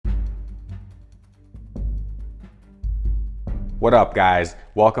What up, guys?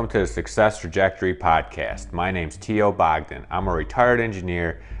 Welcome to the Success Trajectory Podcast. My name's T.O. Bogdan. I'm a retired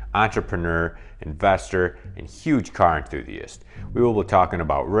engineer, entrepreneur, investor, and huge car enthusiast. We will be talking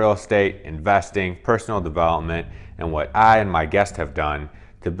about real estate, investing, personal development, and what I and my guests have done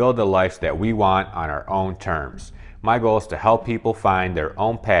to build the life that we want on our own terms. My goal is to help people find their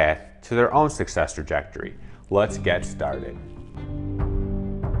own path to their own success trajectory. Let's get started.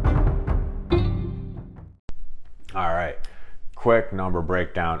 All right. Quick number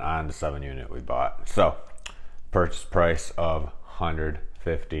breakdown on the 7-unit we bought. So, purchase price of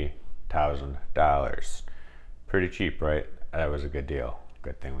 $150,000. Pretty cheap, right? That was a good deal.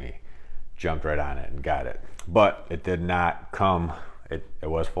 Good thing we jumped right on it and got it. But it did not come, it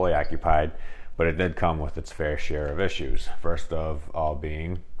was fully occupied, but it did come with its fair share of issues. First of all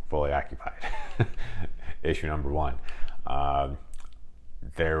being fully occupied. Issue number one.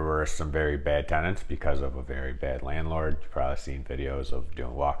 There were some very bad tenants because of a very bad landlord. You've probably seen videos of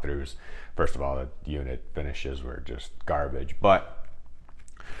doing walkthroughs. First of all, the unit finishes were just garbage. But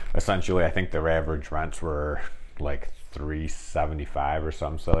essentially, I think their average rents were like $375 or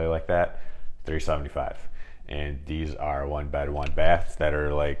something silly like that. $375. And these are 1-bed, 1-baths that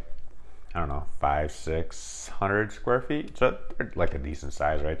are like, I don't know, 500-600 square feet. So they're like a decent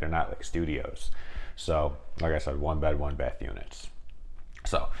size, right? They're not like studios. So, like I said, 1-bed, 1-bath units.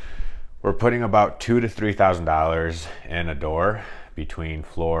 So we're putting about $2,000 to $3,000 in a door between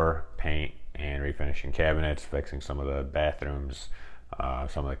floor, paint, and refinishing cabinets, fixing some of the bathrooms,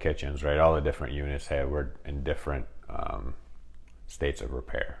 some of the kitchens, right? All the different units were in different states of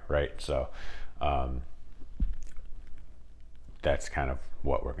repair, right? So that's kind of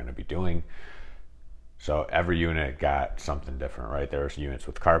what we're going to be doing. So every unit got something different, right? There was units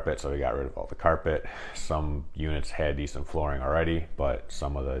with carpet, so we got rid of all the carpet. Some units had decent flooring already, but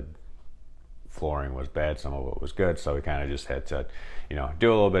some of the flooring was bad, some of it was good. So we kind of just had to, do a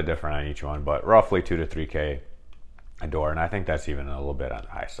little bit different on each one, but roughly $2,000 to $3,000 a door. And I think that's even a little bit on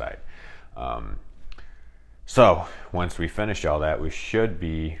the high side. So once we finish all that, we should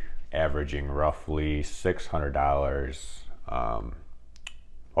be averaging roughly $600,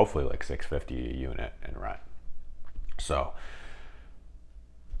 hopefully like $650 a unit in rent. So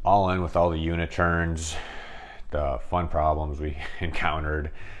all in with all the unit turns, the fun problems we encountered,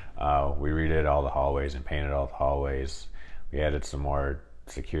 we redid all the hallways and painted all the hallways. We added some more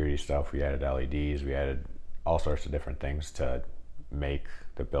security stuff. We added LEDs. We added all sorts of different things to make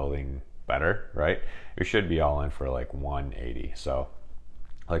the building better, right? We should be all in for like $180. So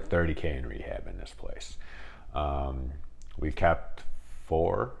like $30,000 in rehab in this place. We kept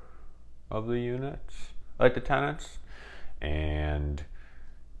 4 of the units, like the tenants, and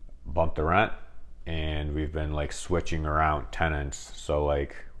bumped the rent. And we've been like switching around tenants. So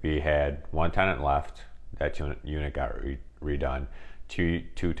like we had 1 tenant left, that unit got redone.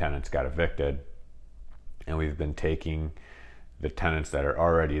 Two tenants got evicted, and we've been taking the tenants that are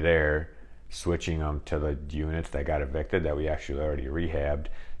already there, switching them to the units that got evicted that we actually already rehabbed,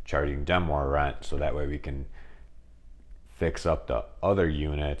 charging them more rent, so that way we can fix up the other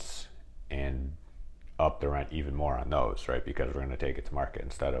units and up the rent even more on those, right? Because we're going to take it to market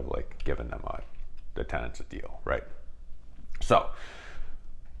instead of like giving them the tenants a deal, right? So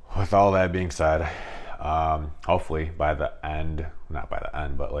with all that being said, hopefully by the end, not by the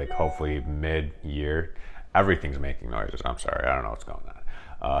end, but like hopefully mid-year, everything's making noises. I'm sorry, I don't know what's going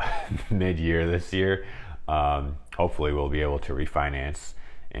on. Mid-year this year, hopefully we'll be able to refinance,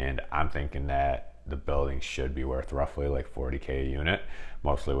 and I'm thinking that the building should be worth roughly like $40,000 a unit,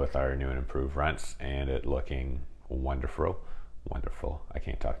 mostly with our new and improved rents, and it looking wonderful. I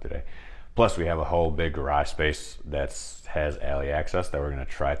can't talk today. Plus we have a whole big garage space that has alley access that we're going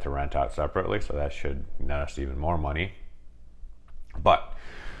to try to rent out separately, so that should net us even more money.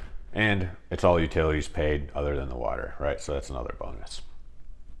 And it's all utilities paid other than the water, right? So that's another bonus.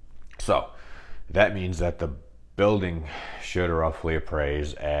 So that means that the building should roughly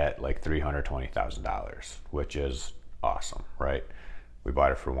appraise at like $320,000, which is awesome, right? We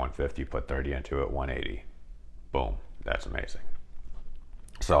bought it for $150, put 30 into it, $180. Boom, that's amazing.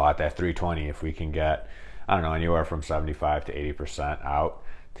 So at that $320, if we can get, I don't know, anywhere from 75 to 80% out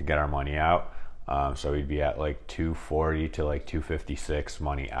to get our money out, so we'd be at like $240 to like $256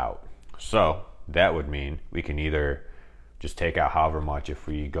 money out. So that would mean we can either just take out however much if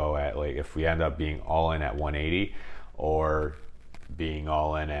we go at like, if we end up being all in at 180 or being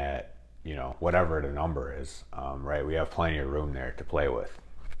all in at, whatever the number is, right? We have plenty of room there to play with.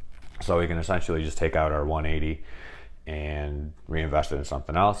 So we can essentially just take out our 180 and reinvest it in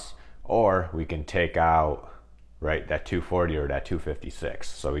something else, or we can take out, right, that 240 or that 256.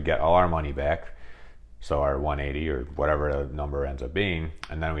 So we get all our money back, So our 180 or whatever the number ends up being,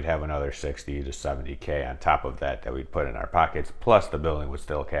 and then we'd have another 60 to 70K on top of that we'd put in our pockets, plus the building would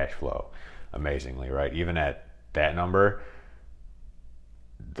still cash flow amazingly, right? Even at that number,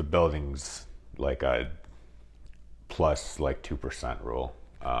 the building's like a plus like 2% rule,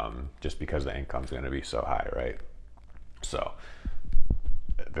 just because the income's going to be so high, right? So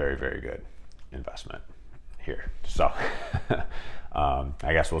very, very good investment here. So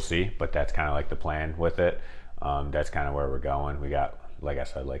I guess we'll see, but that's kind of like the plan with it. That's kind of where we're going. We got, like I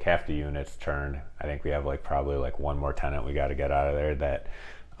said, like half the units turned. I think we have like probably like one more tenant we got to get out of there that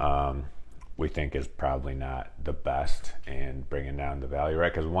we think is probably not the best and bringing down the value,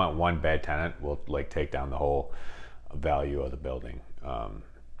 right? Because one bad tenant will like take down the whole value of the building.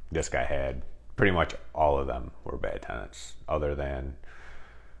 This guy had pretty much all of them were bad tenants, other than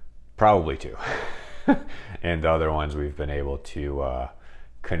probably two. And the other ones we've been able to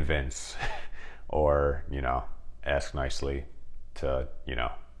convince or, ask nicely to,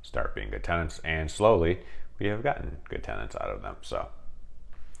 start being good tenants. And slowly we have gotten good tenants out of them. So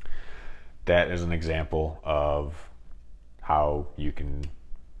that is an example of how you can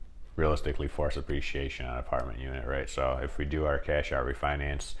realistically force appreciation on an apartment unit, right? So if we do our cash out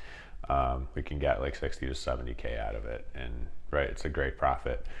refinance, we can get like 60 to 70K out of it. And right, it's a great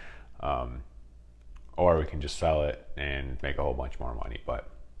profit. Or we can just sell it and make a whole bunch more money. But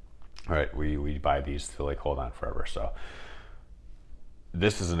right, we buy these to like hold on forever. So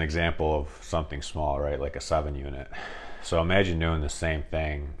this is an example of something small, right? Like a 7 unit. So imagine doing the same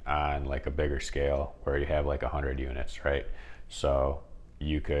thing on like a bigger scale where you have like 100 units, right? So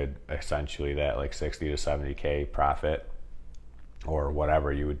you could essentially that like 60 to 70K profit or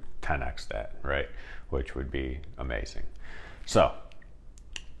whatever, you would 10x that, right? Which would be amazing. So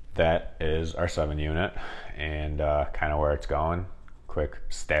that is our 7 unit and kind of where it's going. Quick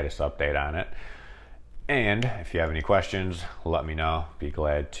status update on it. And if you have any questions, let me know. Be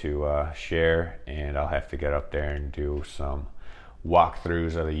glad to share, and I'll have to get up there and do some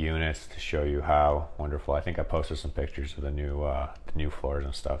walkthroughs of the units to show you how wonderful. I think I posted some pictures of the new floors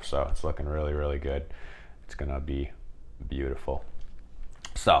and stuff, so it's looking really, really good. It's gonna be beautiful.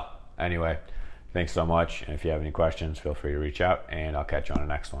 So anyway, thanks so much, and if you have any questions, feel free to reach out, and I'll catch you on the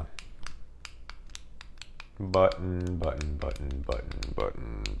next one. Button.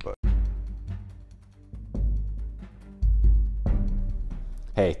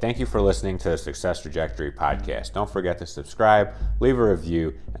 Hey, thank you for listening to the Success Trajectory podcast. Don't forget to subscribe, leave a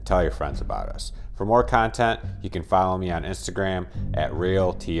review, and tell your friends about us. For more content, you can follow me on Instagram at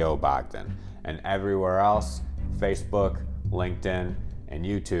RealTOBogdan, and everywhere else, Facebook, LinkedIn, and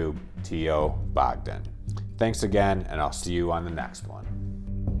YouTube, T.O. Bogdan. Thanks again, and I'll see you on the next one.